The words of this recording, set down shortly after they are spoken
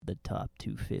the Top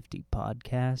 250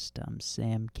 podcast. I'm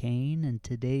Sam Kane, and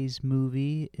today's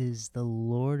movie is The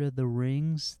Lord of the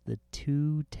Rings, The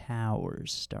Two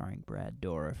Towers, starring Brad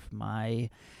Dourif. My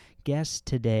guest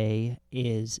today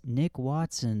is Nick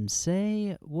Watson.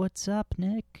 Say what's up,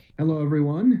 Nick. Hello,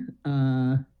 everyone.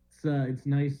 It's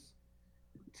nice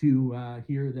to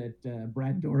hear that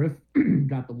Brad Dourif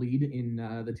got the lead in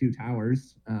The Two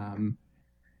Towers.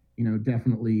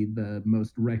 Definitely the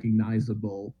most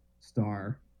recognizable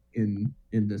star in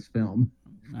this film.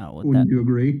 Wouldn't you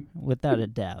agree? Without a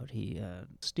doubt, he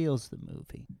steals the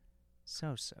movie.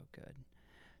 So good.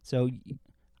 So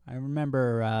I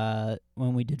remember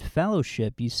when we did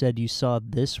Fellowship, you said you saw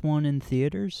this one in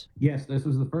theaters? Yes, this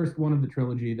was the first one of the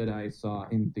trilogy that I saw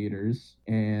in theaters,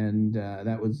 and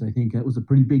I think that was a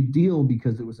pretty big deal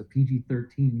because it was a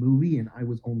PG-13 movie, and I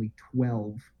was only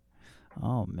 12.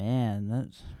 Oh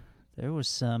man, there was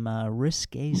some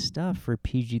risque stuff for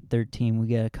PG-13. We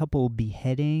got a couple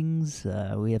beheadings.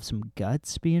 We have some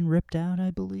guts being ripped out, I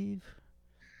believe.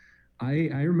 I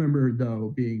remember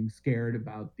though being scared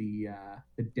about the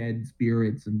dead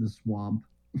spirits in the swamp.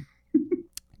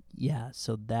 Yeah,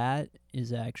 so that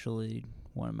is actually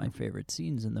one of my favorite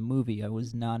scenes in the movie. I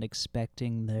was not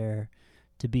expecting there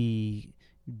to be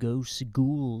ghost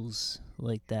ghouls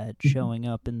like that showing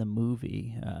up in the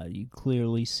movie. You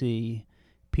clearly see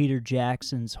Peter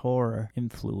Jackson's horror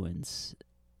influence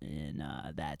in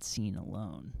that scene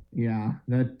alone. Yeah,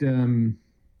 that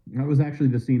was actually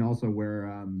the scene also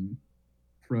where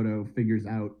Frodo figures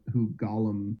out who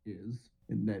Gollum is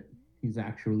and that he's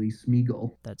actually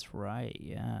Smeagol. That's right,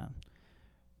 yeah.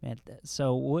 Man,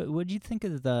 so what do you think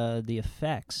of the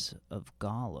effects of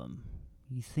Gollum?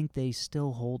 You think they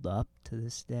still hold up to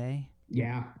this day?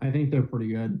 Yeah, I think they're pretty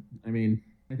good. I mean,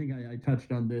 I think I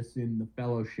touched on this in the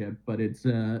Fellowship, but it's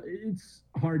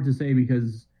hard to say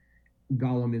because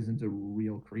Gollum isn't a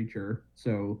real creature,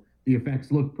 so the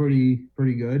effects look pretty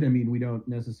good. I mean, we don't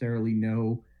necessarily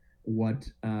know what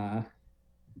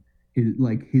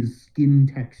his skin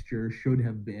texture should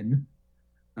have been,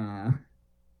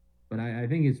 but I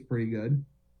think it's pretty good.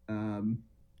 I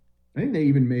think they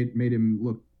even made him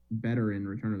look better in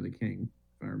Return of the King,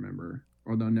 if I remember.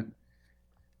 Although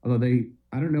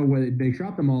I don't know whether they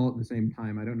shot them all at the same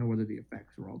time. I don't know whether the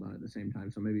effects were all done at the same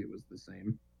time, so maybe it was the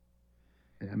same.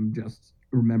 I'm just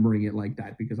remembering it like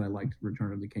that because I liked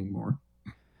Return of the King more.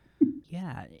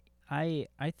 Yeah, I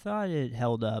thought it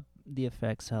held up. The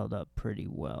effects held up pretty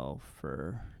well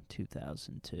for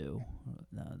 2002.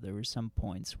 There were some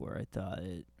points where I thought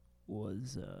it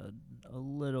was a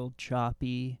little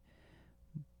choppy,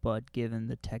 but given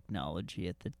the technology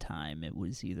at the time, it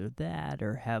was either that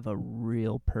or have a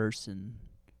real person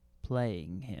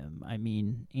playing him. I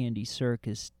mean, Andy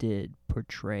Serkis did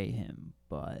portray him,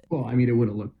 but... Well, I mean, it would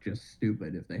have looked just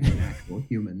stupid if they had an actual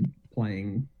human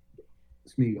playing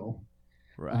Smeagol.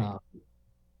 Right.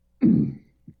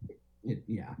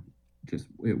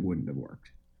 It wouldn't have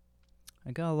worked.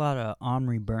 I got a lot of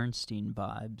Omri Bernstein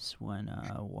vibes when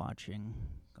watching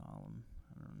Gollum.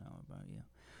 I don't know about you.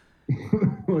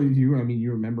 Well,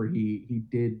 you remember he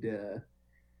did.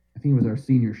 I think it was our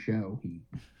senior show. He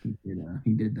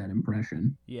did that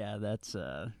impression. Yeah, that's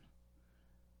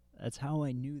how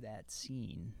I knew that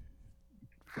scene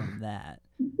from that.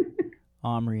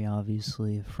 Omri,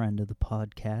 obviously a friend of the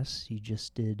podcast. He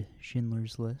just did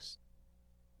Schindler's List.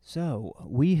 So,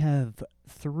 we have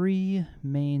three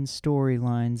main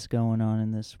storylines going on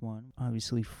in this one.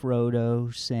 Obviously,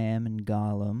 Frodo, Sam, and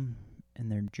Gollum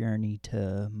and their journey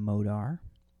to Modar.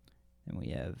 And we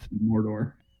have...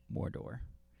 Mordor.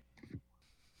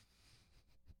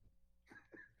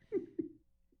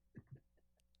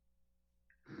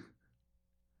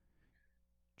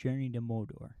 Journey to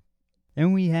Mordor.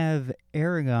 Then we have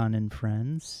Aragorn and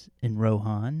friends in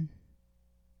Rohan.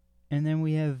 And then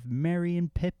we have Merry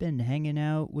and Pippin hanging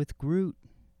out with Groot.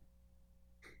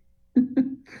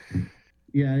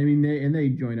 Yeah, I mean, they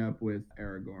join up with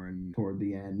Aragorn toward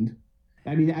the end.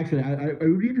 I mean, actually, I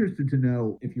would be interested to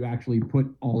know if you actually put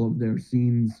all of their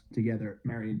scenes together,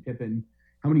 Merry and Pippin,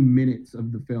 how many minutes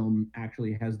of the film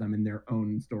actually has them in their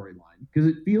own storyline? Because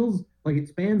it feels like it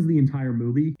spans the entire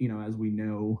movie. You know, as we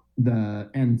know, the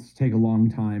Ents take a long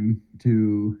time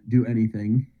to do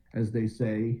anything, as they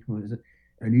say. What is it?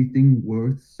 Anything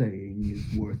worth saying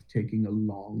is worth taking a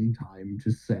long time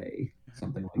to say.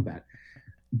 Something like that.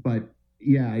 But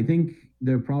yeah, I think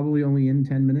they're probably only in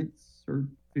 10 minutes or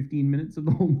 15 minutes of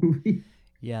the whole movie.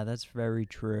 Yeah, that's very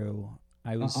true.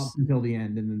 Up until the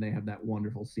end, and then they have that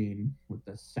wonderful scene with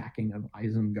the sacking of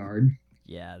Isengard.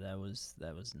 Yeah, that was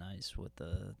nice with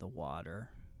the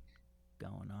water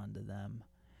going on to them.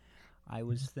 I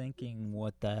was thinking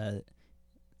what the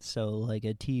So, like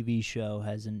a TV show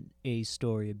has an A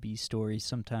story, a B story,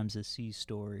 sometimes a C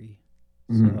story.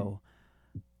 Mhm. So,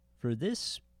 for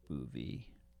this movie,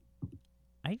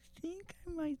 I think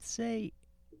I might say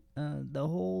the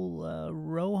whole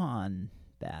Rohan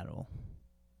battle.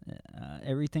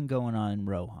 Everything going on in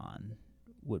Rohan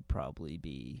would probably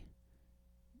be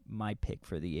my pick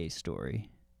for the A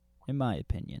story, in my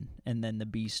opinion. And then the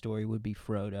B story would be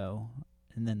Frodo,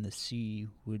 and then the C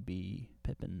would be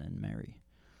Pippin and Merry.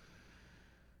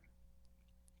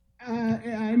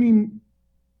 I mean,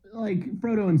 like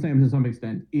Frodo and Sam to some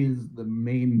extent is the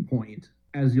main point.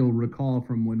 As you'll recall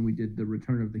from when we did the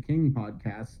Return of the King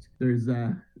podcast, there's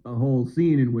a whole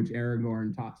scene in which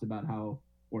Aragorn talks about how,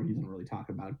 or he doesn't really talk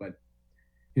about, but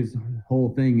his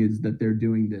whole thing is that they're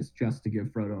doing this just to give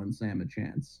Frodo and Sam a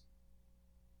chance.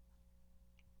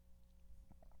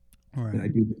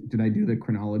 Right. Did I do the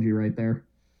chronology right there?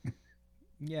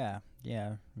 Yeah,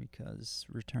 because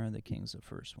Return of the King's the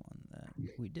first one that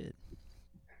we did.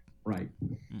 Right.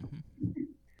 Mm-hmm.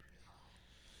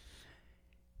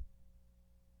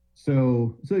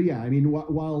 So yeah, I mean,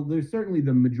 while there's certainly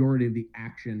the majority of the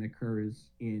action occurs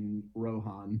in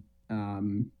Rohan,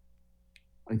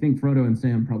 I think Frodo and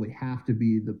Sam probably have to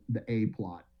be the A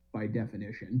plot by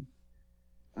definition.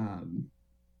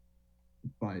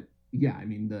 But yeah, I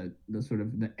mean, the sort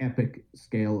of the epic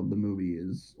scale of the movie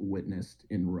is witnessed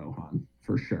in Rohan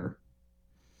for sure.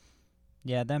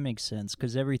 Yeah, that makes sense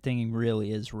because everything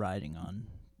really is riding on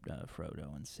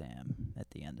Frodo and Sam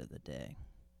at the end of the day.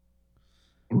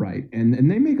 Right, and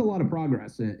they make a lot of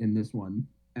progress in this one.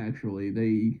 Actually,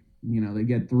 they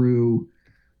get through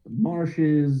the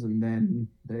marshes, and then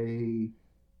they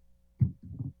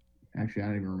actually I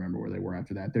don't even remember where they were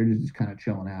after that. They're just kind of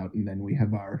chilling out, and then we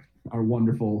have our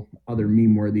wonderful other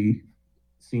meme worthy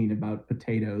scene about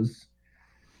potatoes.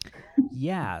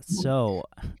 Yeah, so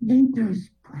potatoes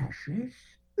precious.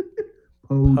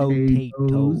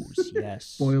 potatoes,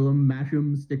 yes. Boil them, mash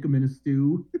them, stick them in a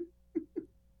stew.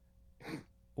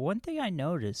 One thing I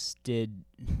noticed, is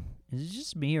it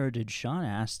just me or did Sean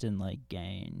Astin like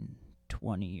gain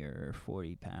 20 or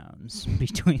 40 pounds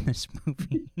between this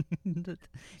movie?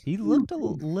 He looked a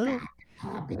little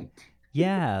Hobbit.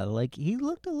 Yeah, like he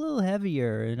looked a little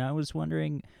heavier, and I was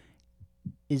wondering,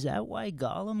 is that why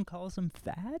Gollum calls him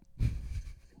fat?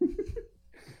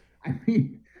 I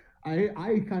mean,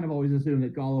 I kind of always assumed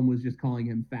that Gollum was just calling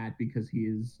him fat because he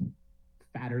is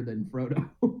fatter than Frodo.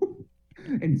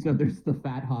 And so there's the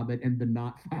fat hobbit and the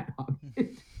not fat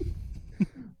hobbit.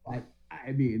 But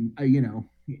I mean,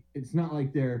 it's not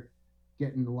like they're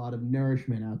getting a lot of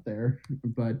nourishment out there.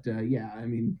 But yeah, I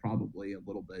mean, probably a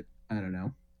little bit. I don't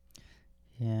know.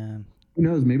 Yeah. Who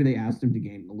knows? Maybe they asked him to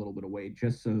gain a little bit of weight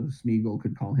just so Smeagol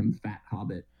could call him Fat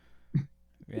Hobbit.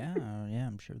 Yeah,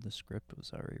 I'm sure the script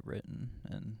was already written,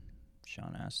 and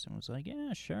Sean Astin was like,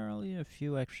 yeah, sure, I'll eat a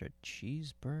few extra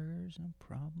cheeseburgers, no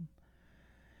problem.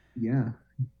 Yeah.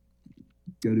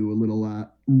 Go to a little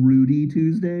Rudy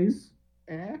Tuesdays.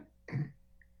 Oh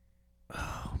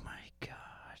my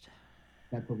god.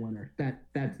 That's a winner.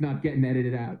 That's not getting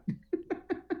edited out.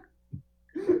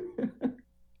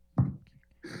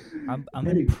 I'm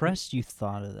impressed you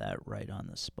thought of that right on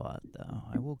the spot, though.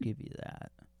 I will give you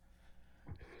that.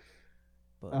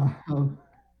 But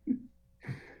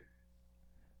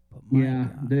yeah,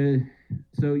 God.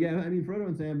 So yeah, I mean, Frodo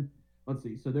and Sam. Let's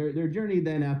see. So their journey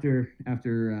then after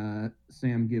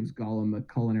Sam gives Gollum a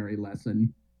culinary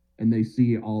lesson, and they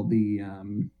see all the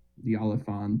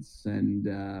Oliphants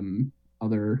and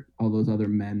all those other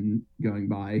men going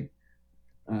by,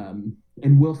 and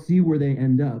we'll see where they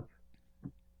end up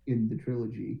in the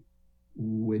trilogy,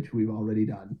 which we've already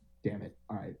done. Damn it!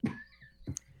 All right.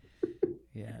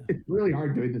 Yeah, it's really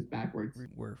hard doing this backwards.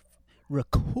 We're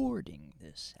recording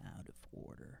this out of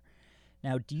order.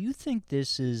 Now, do you think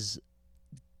this is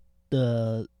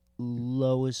the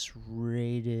lowest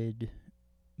rated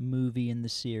movie in the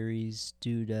series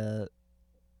due to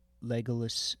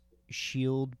Legolas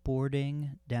shield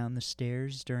boarding down the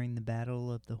stairs during the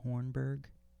Battle of the Hornburg?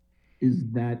 Is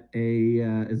that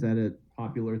a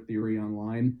popular theory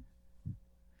online?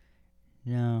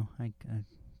 No, I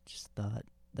just thought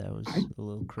that was a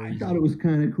little crazy. I thought it was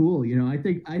kind of cool. I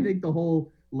think the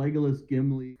whole Legolas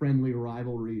Gimli friendly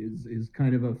rivalry is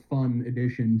kind of a fun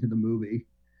addition to the movie,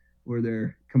 where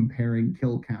they're comparing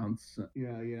kill counts.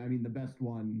 Yeah. I mean, the best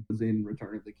one was in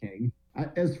Return of the King.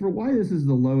 As for why this is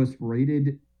the lowest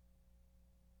rated,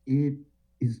 it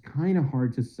is kind of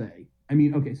hard to say. I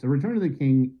mean, okay, so Return of the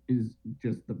King is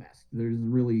just the best.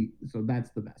 So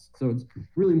that's the best. So it's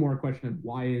really more a question of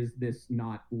why is this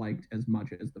not liked as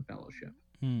much as The Fellowship?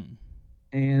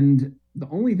 And the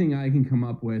only thing I can come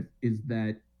up with is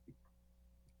that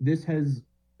this has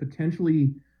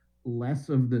potentially less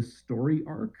of the story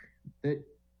arc that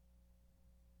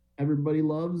everybody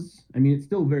loves. I mean, it's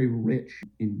still very rich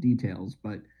in details,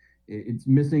 but it's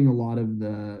missing a lot of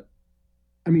the.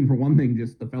 I mean, for one thing,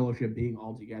 just the fellowship being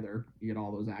all together, you get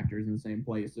all those actors in the same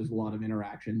place. There's a lot of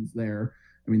interactions there.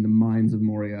 I mean, the minds of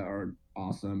Moria are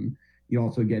awesome. You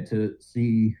also get to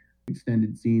see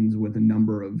extended scenes with a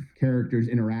number of characters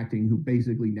interacting who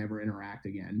basically never interact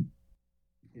again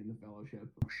in the fellowship.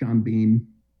 Sean Bean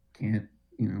can't,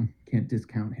 can't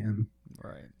discount him.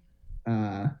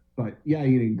 Right. But yeah,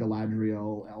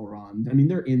 Galadriel, Elrond. I mean,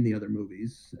 they're in the other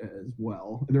movies as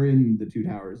well. They're in the Two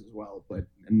Towers as well, but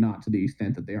not to the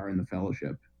extent that they are in the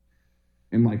Fellowship.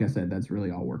 And like I said, that's really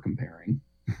all we're comparing.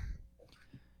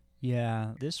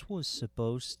 Yeah, this was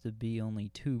supposed to be only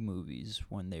 2 movies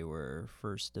when they were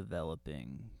first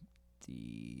developing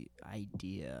the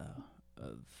idea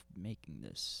of making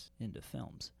this into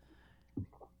films.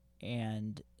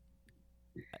 And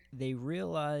they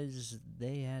realized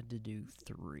they had to do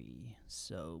 3,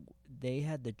 so they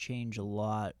had to change a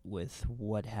lot with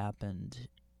what happened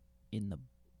in the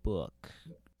book.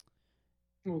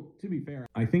 Well, to be fair,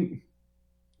 I think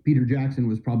Peter Jackson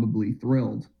was probably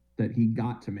thrilled that he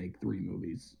got to make 3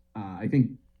 movies. I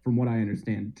think, from what I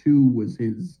understand, 2 was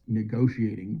his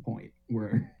negotiating point,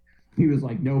 where he was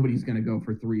like, nobody's going to go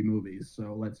for 3 movies,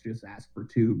 so let's just ask for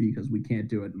 2 because we can't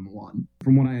do it in 1.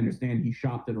 From what I understand, he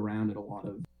shopped it around at a lot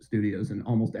of studios, and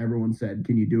almost everyone said,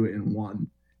 can you do it in 1?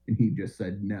 And he just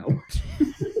said no.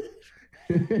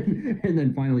 And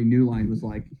then finally New Line was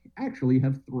like, actually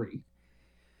have 3.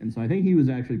 And so I think he was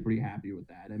actually pretty happy with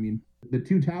that. I mean, The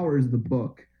Two Towers, the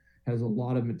book, has a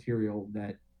lot of material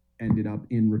that ended up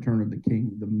in Return of the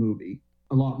King, the movie.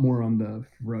 A lot more on the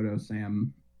Frodo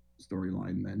Sam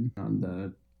storyline than on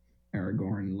the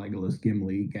Aragorn, Legolas,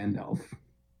 Gimli, Gandalf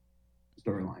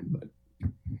storyline. But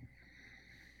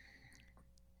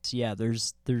yeah,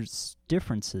 there's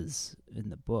differences in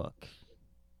the book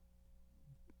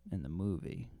and the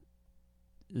movie.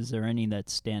 Is there any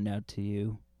that stand out to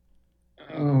you?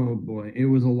 Oh boy, it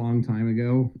was a long time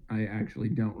ago. I actually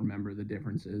don't remember the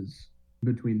differences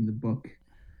between the book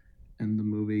and the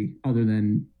movie, other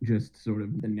than just sort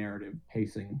of the narrative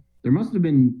pacing. There must have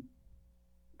been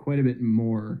quite a bit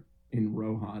more in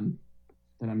Rohan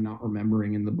that I'm not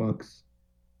remembering in the books,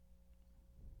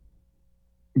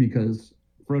 because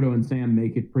Frodo and Sam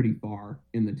make it pretty far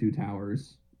in the Two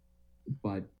Towers,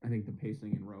 but I think the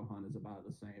pacing in Rohan is about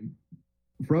the same.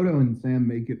 Frodo and Sam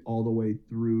make it all the way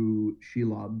through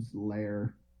Shelob's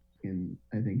lair in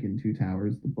Two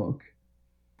Towers, the book.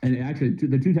 And actually,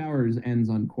 the Two Towers ends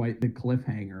on quite the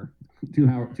cliffhanger. Two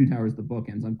Towers, the book,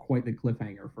 ends on quite the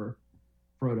cliffhanger for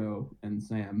Frodo and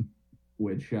Sam,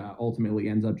 which ultimately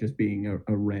ends up just being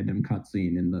a random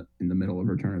cutscene in the middle of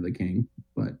Return of the King.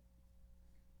 But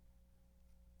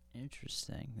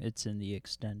interesting. It's in the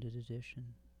extended edition.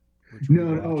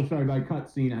 No, sorry. By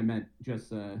cutscene, I meant just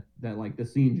that like the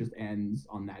scene just ends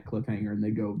on that cliffhanger, and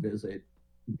they go visit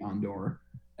Gondor,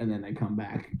 and then they come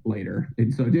back later.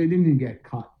 And so it didn't get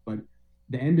cut, but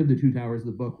the end of the Two Towers of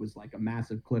the book was like a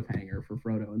massive cliffhanger for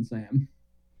Frodo and Sam,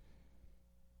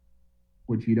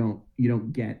 which you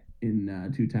don't get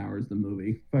in Two Towers the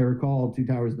movie. If I recall, Two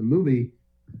Towers the movie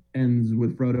ends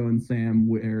with Frodo and Sam,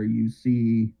 where you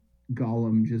see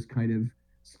Gollum just kind of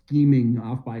scheming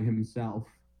off by himself.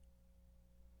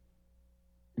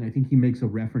 And I think he makes a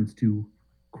reference to,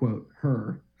 quote,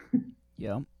 her.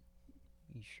 Yep,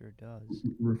 he sure does.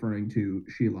 Referring to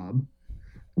Shelob.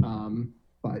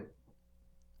 But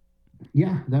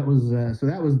yeah, that was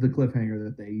the cliffhanger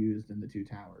that they used in the Two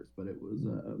Towers, but it was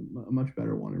a much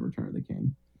better one in Return of the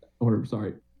King. Or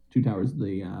sorry, Two Towers,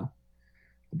 the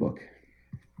book.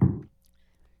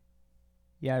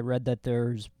 Yeah, I read that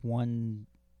there's one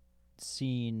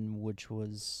scene which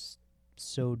was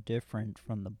so different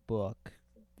from the book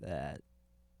that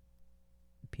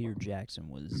Peter Jackson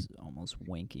was almost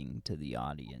winking to the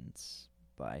audience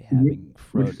by having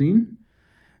Frodo. Which scene?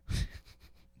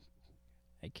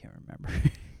 I can't remember.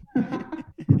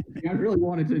 I really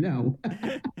wanted to know.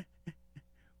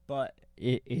 But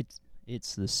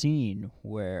it's the scene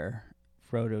where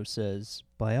Frodo says,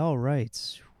 "By all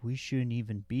rights, we shouldn't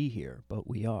even be here, but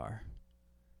we are."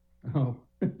 Oh.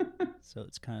 So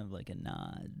it's kind of like a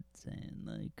nod saying,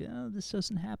 like, oh, this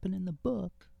doesn't happen in the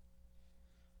book.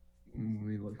 Let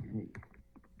me look.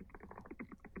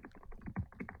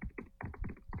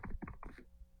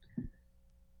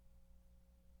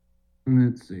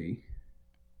 Let's see.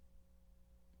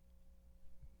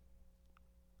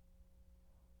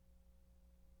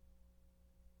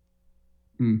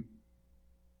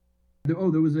 There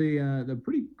was the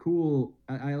pretty cool.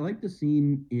 I like the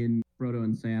scene in Frodo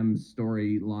and Sam's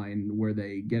storyline where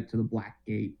they get to the Black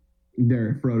Gate.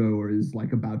 There, Frodo is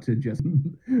like about to just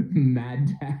mad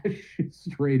dash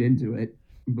straight into it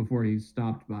before he's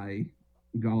stopped by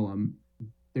Gollum.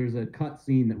 There's a cut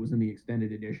scene that was in the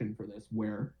extended edition for this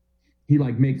where he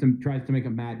like tries to make a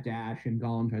mad dash and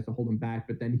Gollum tries to hold him back,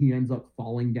 but then he ends up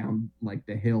falling down like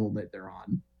the hill that they're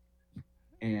on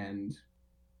and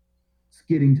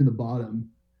skidding to the bottom.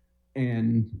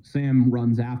 And Sam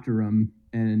runs after him,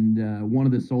 and one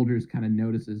of the soldiers kind of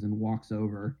notices and walks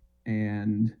over,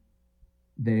 and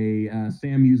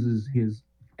Sam uses his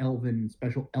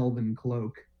special elven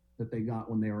cloak that they got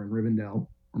when they were in Rivendell,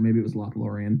 or maybe it was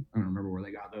Lothlorien. I don't remember where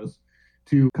they got those,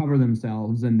 to cover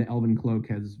themselves. And the elven cloak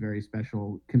has very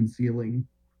special concealing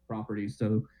properties.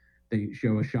 So they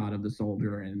show a shot of the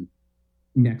soldier and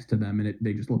next to them, and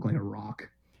they just look like a rock.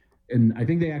 And I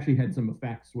think they actually had some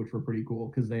effects which were pretty cool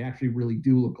because they actually really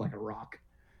do look like a rock.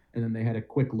 And then they had a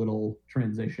quick little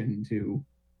transition to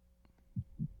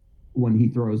when he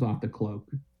throws off the cloak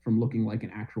from looking like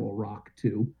an actual rock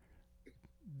too.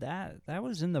 That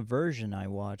was in the version I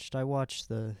watched. I watched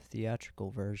the theatrical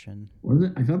version. Was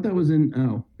it? I thought that was in. I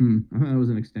thought that was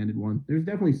an extended one. There's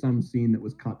definitely some scene that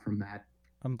was cut from that.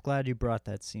 I'm glad you brought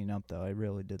that scene up, though. I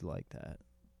really did like that.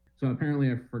 So apparently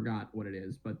I forgot what it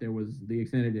is, but the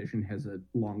extended edition has a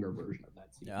longer version of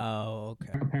that scene. Oh,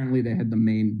 okay. Apparently they had the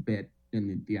main bit in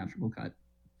the theatrical cut.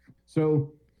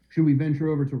 So should we venture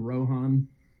over to Rohan,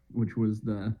 which was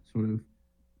the sort of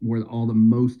where all the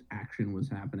most action was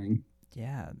happening?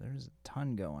 Yeah, there's a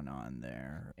ton going on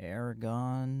there.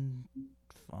 Aragorn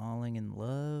falling in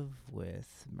love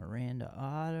with Miranda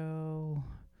Otto.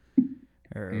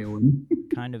 Or Eowyn.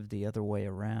 kind of the other way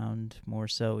around, more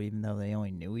so, even though they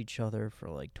only knew each other for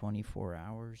like 24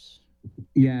 hours.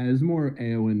 Yeah, it's more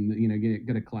Eowyn,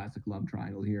 get a classic love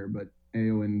triangle here, but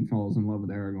Eowyn falls in love with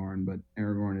Aragorn, but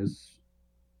Aragorn is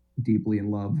deeply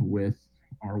in love with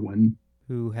Arwen.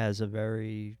 Who has a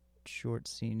very short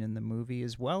scene in the movie,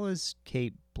 as well as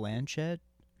Cate Blanchett.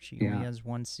 She only has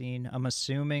one scene. I'm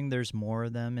assuming there's more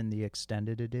of them in the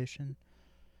extended edition.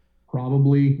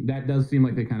 Probably. That does seem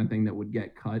like the kind of thing that would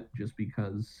get cut just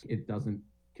because it doesn't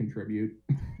contribute.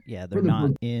 Yeah, they're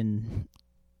not in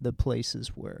the places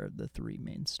where the three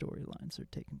main storylines are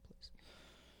taking place.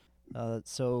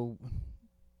 So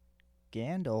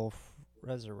Gandalf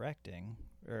resurrecting,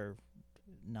 or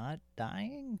not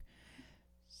dying?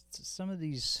 Some of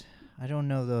these, I don't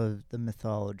know the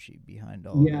mythology behind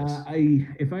all this. Yeah,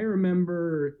 if I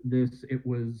remember this, it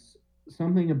was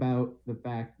something about the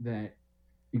fact that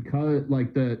because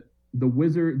like the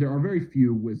wizard, there are very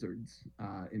few wizards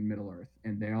in Middle Earth,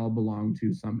 and they all belong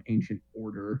to some ancient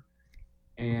order,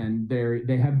 and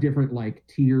they have different like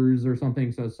tiers or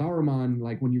something. So Saruman,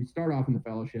 like when you start off in the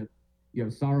Fellowship, you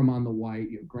have Saruman the White,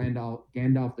 you have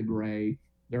Gandalf the Gray.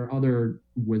 There are other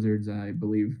wizards, I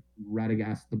believe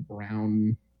Radagast the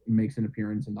Brown makes an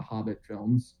appearance in the Hobbit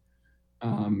films,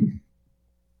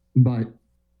 but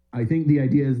I think the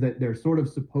idea is that they're sort of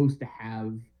supposed to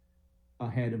have a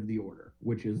head of the order,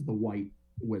 which is the white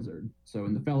wizard. So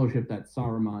in the Fellowship, that's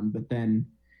Saruman, but then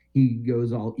he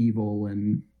goes all evil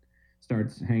and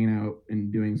starts hanging out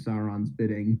and doing Sauron's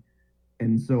bidding.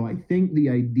 And so I think the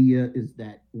idea is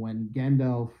that when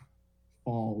Gandalf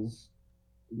falls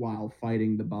while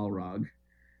fighting the Balrog,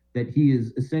 that he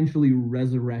is essentially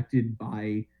resurrected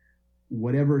by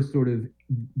whatever sort of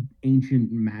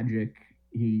ancient magic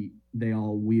they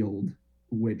all wield,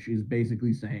 which is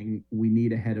basically saying we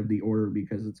need a head of the order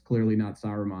because it's clearly not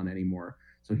Saruman anymore.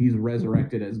 So he's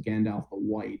resurrected as Gandalf the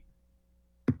White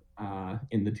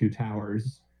in the Two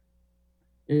Towers.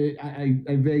 I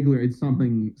vaguely, it's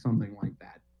something like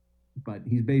that, but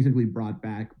he's basically brought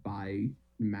back by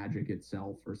magic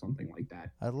itself or something like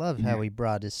that. I love how he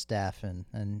brought his staff in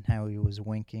and how he was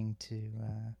winking to.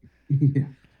 Yeah.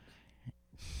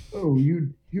 Oh,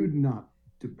 you'd not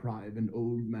deprive an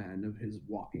old man of his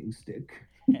walking stick.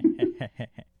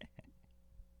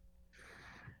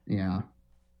 Yeah.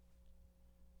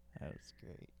 That was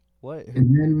great. What?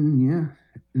 And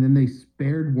then they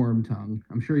spared Wormtongue.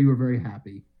 I'm sure you were very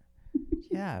happy.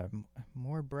 Yeah,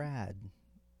 more Brad.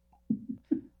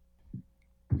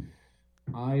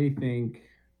 I think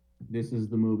this is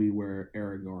the movie where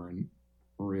Aragorn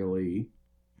really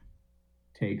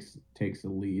takes the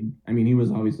lead. I mean, he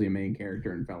was obviously a main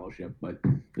character in Fellowship, but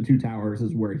the Two Towers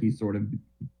is where he sort of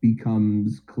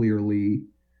becomes clearly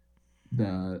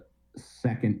the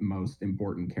second most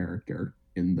important character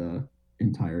in the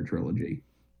entire trilogy.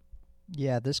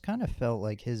 Yeah, this kind of felt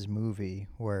like his movie,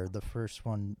 where the first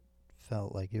one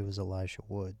felt like it was Elijah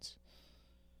Woods.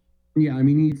 Yeah, I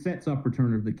mean, he sets up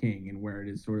Return of the King, and where it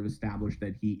is sort of established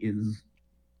that he is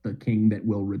the king that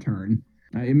will return.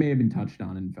 It may have been touched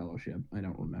on in Fellowship. I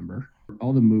don't remember.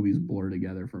 All the movies blur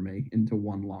together for me into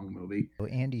one long movie. So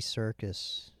Andy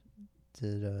Serkis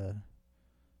did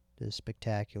did a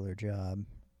spectacular job.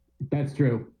 That's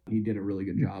true. He did a really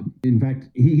good job. In fact,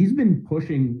 he's been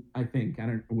pushing, I think, I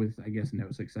don't with I guess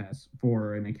no success,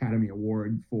 for an Academy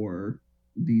Award for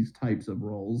these types of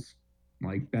roles,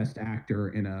 like Best Actor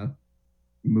in a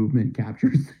movement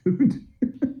capture suit.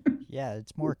 Yeah,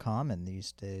 it's more common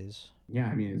these days. Yeah,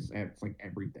 I mean, it's like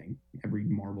everything. Every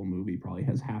Marvel movie probably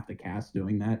has half the cast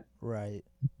doing that. Right.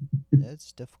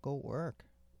 It's difficult work.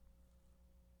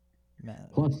 Man,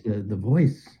 Plus the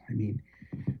voice. I mean,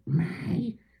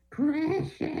 my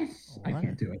precious. I what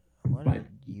can't do it, what a but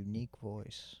unique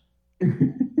voice. Oh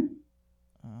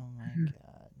my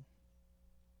god.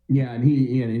 yeah, and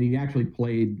he actually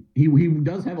played. He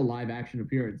does have a live action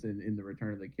appearance in the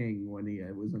Return of the King when he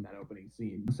was in that opening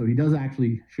scene. So he does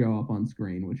actually show up on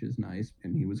screen, which is nice,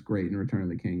 and he was great in Return of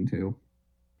the King too.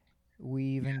 We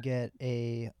even get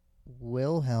a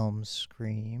Wilhelm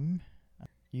scream.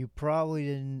 You probably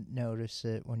didn't notice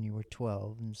it when you were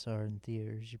 12 and saw it in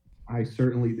theaters. You I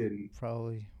certainly didn't.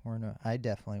 probably weren't. I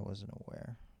definitely wasn't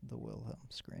aware of the Wilhelm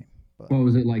scream. But What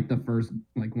was it like? The first,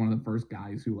 like one of the first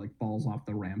guys who like falls off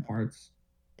the ramparts.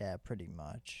 yeah, pretty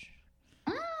much.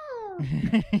 Ah!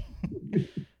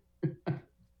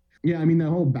 Yeah, I mean the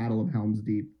whole Battle of Helm's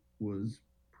Deep was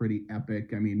pretty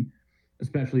epic. I mean,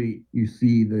 especially you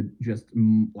see the just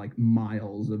like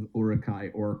miles of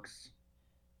Urukai orcs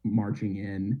marching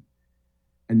in,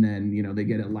 and then they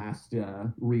get a last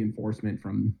reinforcement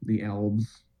from the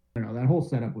elves. I don't know, that whole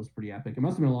setup was pretty epic. It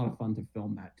must have been a lot of fun to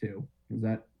film that too, because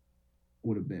that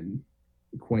would have been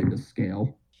quite the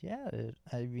scale. Yeah,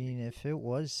 I mean, if it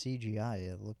was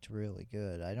CGI, it looked really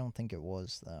good. I don't think it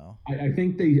was though. I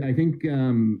think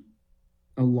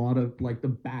a lot of like the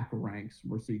back ranks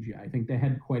were CGI. I think they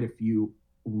had quite a few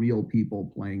real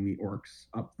people playing the orcs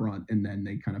up front, and then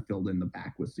they kind of filled in the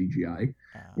back with CGI,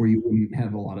 where you wouldn't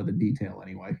have a lot of the detail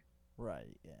anyway. Right.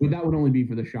 But Yeah. that would only be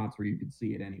for the shots where you could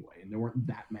see it anyway, and there weren't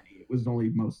that many. It was only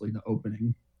mostly the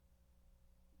opening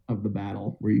of the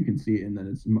battle where you can see it, and then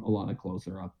it's a lot of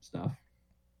closer up stuff.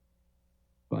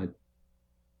 But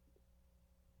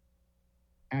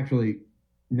actually,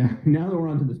 now that we're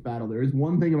onto this battle, there is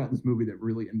one thing about this movie that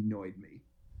really annoyed me,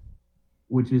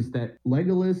 which is that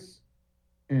Legolas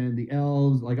and the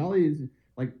elves, like all these,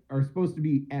 like are supposed to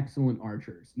be excellent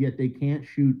archers, yet they can't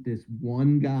shoot this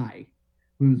one guy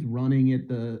who's running at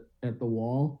the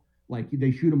wall. Like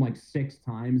they shoot him like 6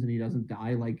 times and he doesn't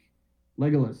die. Like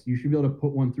Legolas, you should be able to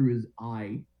put one through his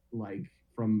eye, like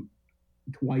from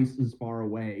twice as far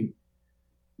away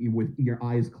with your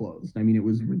eyes closed. I mean, it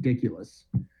was ridiculous.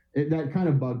 That kind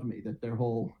of bugged me that their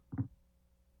whole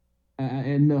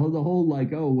and the whole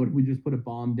like, oh, what if we just put a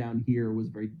bomb down here was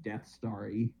very Death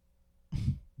Starry.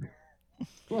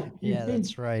 Well, Yeah,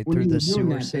 that's right. when Through he the was doing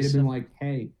sewer that, they'd have been system. like,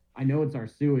 hey, I know it's our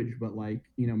sewage, but like,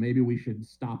 maybe we should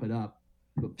stop it up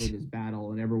for this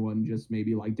battle, and everyone just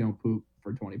maybe like don't poop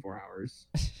for 24 hours.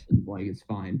 Like it's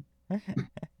fine.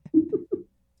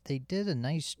 They did a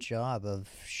nice job of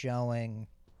showing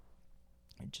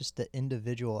just the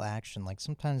individual action. Like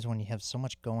sometimes when you have so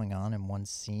much going on in one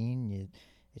scene,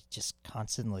 it just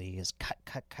constantly is cut,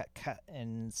 cut, cut, cut,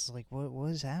 and it's like, what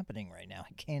is happening right now?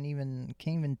 I can't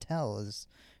even tell. It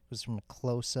was from a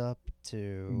close up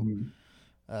to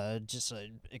Mhm. just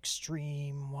an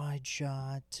extreme wide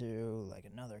shot to like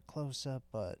another close up,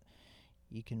 but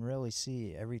you can really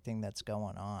see everything that's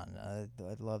going on. I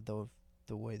love the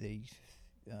way they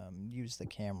use the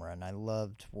camera, and I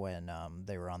loved when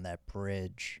they were on that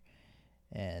bridge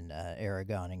and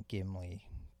Aragon and Gimli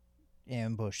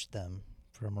ambushed them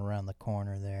from around the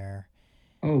corner there.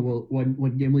 Oh well,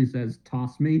 when Gimli says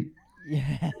 "toss me,"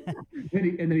 Yeah.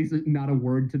 and then he says not a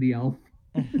word to the elf,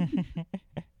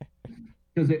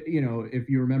 because if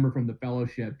you remember from the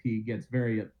Fellowship, he gets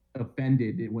very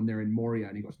offended when they're in Moria,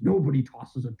 and he goes, "Nobody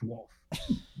tosses a dwarf."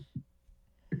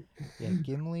 Yeah,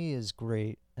 Gimli is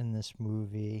great in this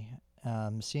movie.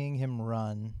 Seeing him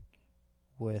run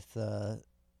with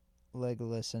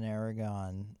Legolas and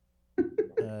Aragon,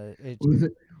 it Was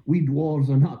it? We dwarves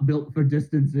are not built for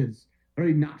distances.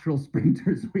 Very natural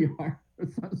sprinters we are, or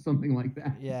something like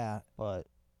that. yeah. But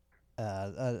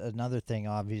another thing,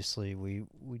 obviously, we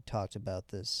talked about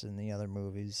this in the other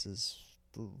movies, is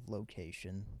the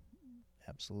location.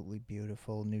 Absolutely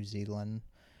beautiful, New Zealand.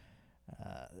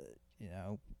 Uh, you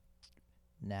know,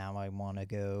 now I want to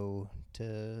go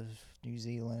to New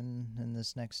Zealand in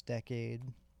this next decade.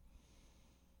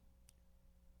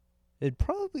 It'd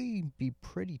probably be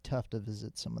pretty tough to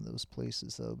visit some of those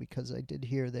places, though, because I did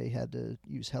hear they had to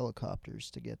use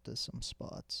helicopters to get to some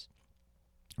spots.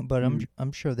 But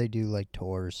I'm sure they do like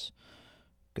tours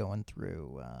going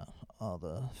through all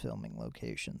the filming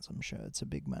locations. I'm sure it's a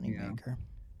big money maker.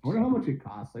 I wonder how much it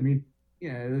costs. I mean,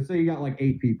 yeah, let's say you got like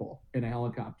 8 people in a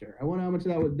helicopter. I wonder how much of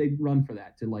that would they'd run for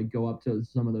that to like go up to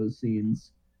some of those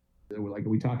scenes. Like, are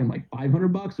we talking like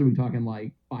 $500? Are we talking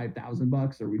like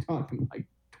 $5,000? Are we talking like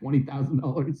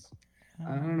 $20,000?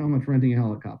 I don't know how much renting a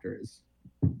helicopter is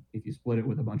if you split it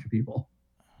with a bunch of people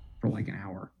for like an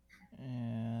hour.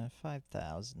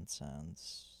 5,000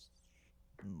 sounds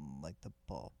like the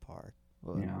ballpark.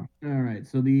 But... Yeah. All right.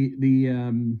 So the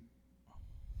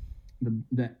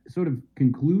sort of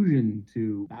conclusion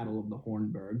to Battle of the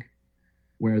Hornburg,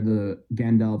 where the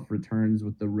Gandalf returns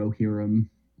with the Rohirrim,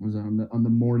 was on the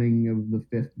morning of the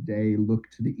 5th day. Look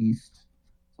to the east,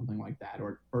 something like that,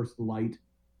 or first light.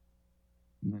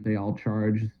 And then they all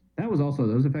charge. That was also,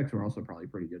 those effects were also probably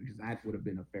pretty good, because that would have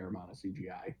been a fair amount of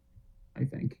CGI, I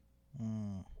think.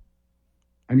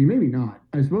 I mean, maybe not.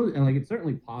 I suppose, like, it's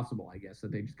certainly possible, I guess,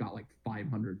 that they just got like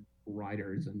 500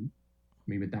 riders, and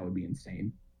maybe that would be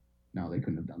insane. No, they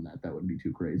couldn't have done that. That would be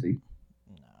too crazy.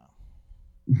 No.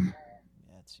 Yeah,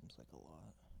 it seems like a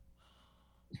lot.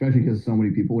 Especially because so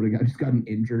many people would have just gotten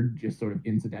injured just sort of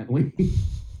incidentally.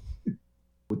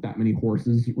 With that many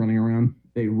horses running around.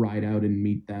 They ride out and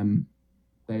meet them.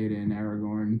 Theoden,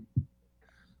 Aragorn,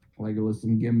 Legolas,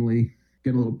 and Gimli.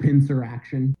 Get a little pincer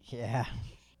action. Yeah,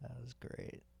 that was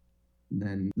great. And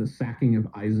then the sacking of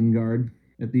Isengard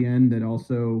at the end. That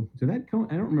also, I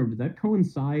don't remember. Did that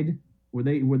coincide? Were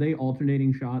they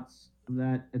alternating shots of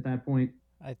that at that point?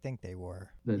 I think they were.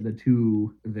 The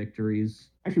two victories.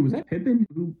 Actually, was that Pippin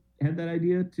who had that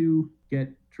idea to get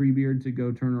Treebeard to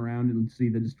go turn around and see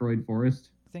the destroyed forest?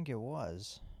 I think it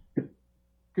was.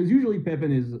 Because usually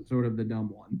Pippin is sort of the dumb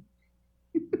one.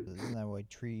 Isn't that why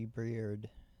Treebeard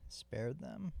spared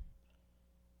them?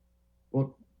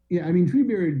 Well, yeah, I mean,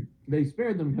 Treebeard, they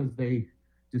spared them because they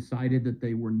decided that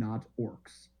they were not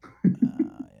orcs.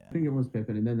 I think it was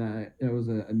Pippin, and then that was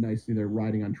a nice scene. They're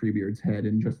riding on Treebeard's head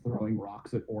and just throwing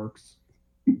rocks at orcs.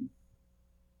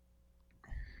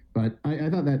 But I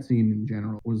thought that scene in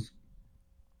general was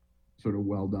sort of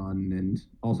well done, and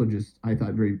also just, I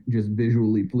thought, very just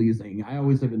visually pleasing. I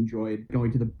always have enjoyed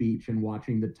going to the beach and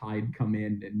watching the tide come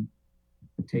in and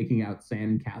taking out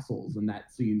sand castles, and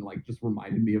that scene like just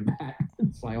reminded me of that.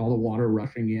 It's like all the water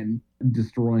rushing in,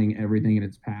 destroying everything in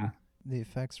its path. The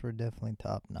effects were definitely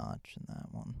top notch in that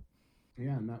one.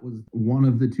 Yeah, and that was one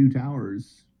of the 2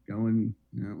 towers going.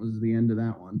 That was the end of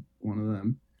that one. One of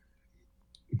them.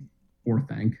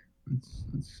 Orthanc. That's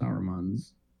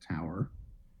Saruman's tower.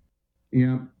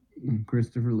 Yeah,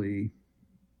 Christopher Lee.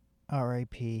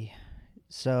 R.I.P.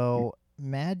 So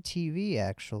Mad TV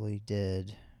actually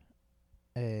did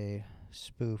a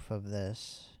spoof of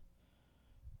this,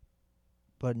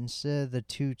 but instead of the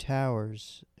 2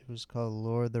 towers, it was called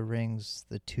Lord of the Rings: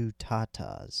 The Two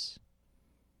Tatas.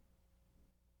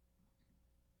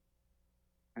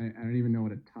 I don't even know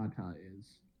what a tata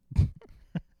is.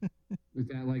 Is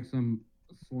that like some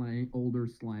older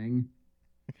slang?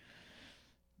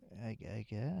 I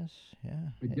guess, yeah.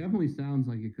 It definitely sounds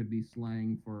like it could be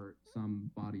slang for some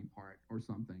body part or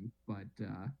something, but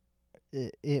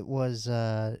it was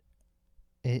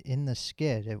in the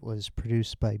skit. It was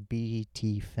produced by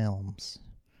BET Films,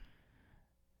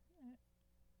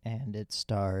 and it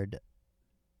starred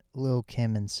Lil'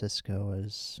 Kim and Cisco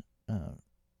as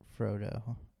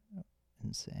Frodo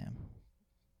and Sam.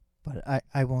 But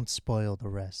I won't spoil the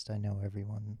rest. I know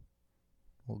everyone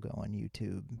will go on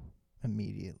YouTube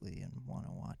immediately and want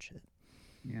to watch it.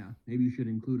 Yeah, maybe you should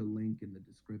include a link in the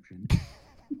description.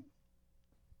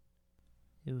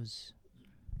 It was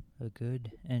a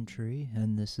good entry,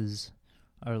 and this is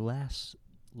our last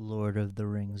Lord of the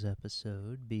Rings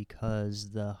episode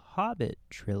because the Hobbit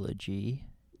trilogy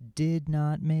did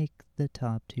not make the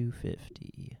top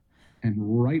 250.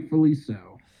 And rightfully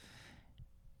so.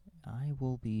 I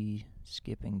will be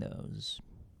skipping those.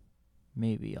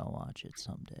 Maybe I'll watch it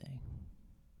someday,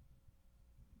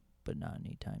 but not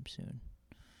anytime soon.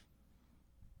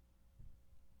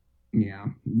 Yeah,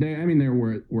 they're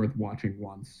worth watching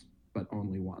once, but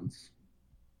only once.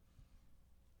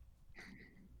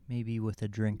 Maybe with a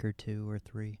drink or 2 or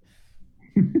 3.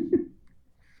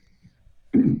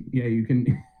 Yeah, you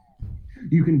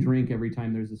can drink every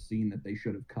time there's a scene that they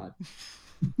should have cut.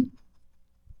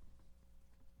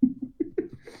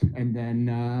 And then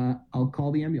I'll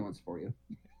call the ambulance for you.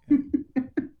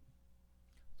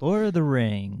 Lord of the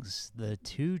Rings: The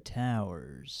Two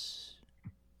Towers.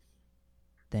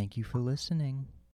 Thank you for listening.